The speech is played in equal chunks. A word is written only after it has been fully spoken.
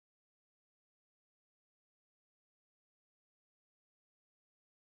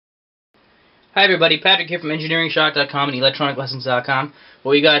Hi everybody, Patrick here from EngineeringShock.com and ElectronicLessons.com.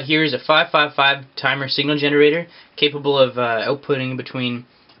 What we got here is a 555 timer signal generator capable of outputting between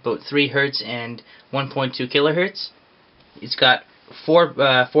about 3 Hz and 1.2 kHz. It's got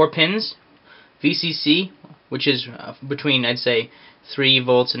four pins, VCC, which is between, I'd say, 3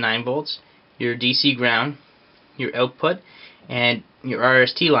 volts and 9 volts, your DC ground, your output, and your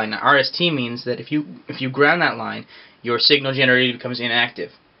RST line. Now, RST means that if you ground that line, your signal generator becomes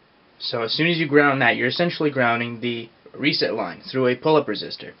inactive. So as soon as you ground that, you're essentially grounding the reset line through a pull-up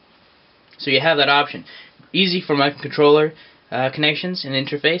resistor. So you have that option. Easy for microcontroller connections and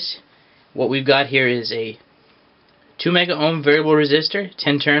interface. What we've got here is a 2 mega ohm variable resistor,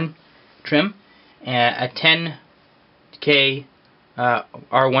 10 turn trim, a 10K R1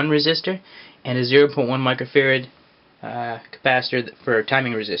 resistor, and a 0.1 microfarad capacitor for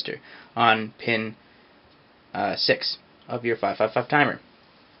timing resistor on pin 6 of your 555 timer.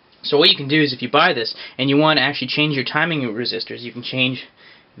 So what you can do is, if you buy this and you want to actually change your timing resistors, you can change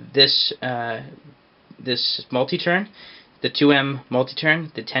this this multi-turn, the 2M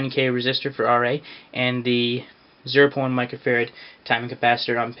multi-turn, the 10K resistor for RA, and the 0.1 microfarad timing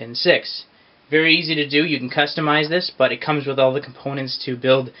capacitor on pin 6. Very easy to do. You can customize this, but it comes with all the components to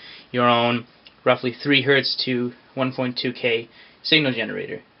build your own roughly 3 Hz to 1.2K signal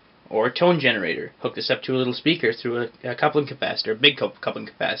generator or tone generator. Hook this up to a little speaker through a coupling capacitor, a big coupling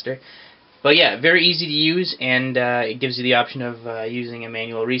capacitor. But yeah, very easy to use, and it gives you the option of using a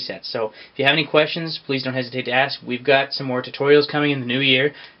manual reset. So if you have any questions, please don't hesitate to ask. We've got some more tutorials coming in the new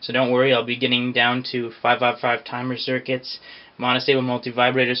year, so don't worry. I'll be getting down to 555 timer circuits, monostable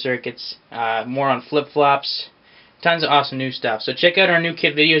multi-vibrator circuits, more on flip-flops, tons of awesome new stuff. So check out our new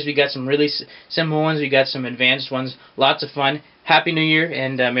kit videos. We got some really simple ones, we got some advanced ones, lots of fun. Happy New Year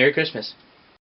and Merry Christmas.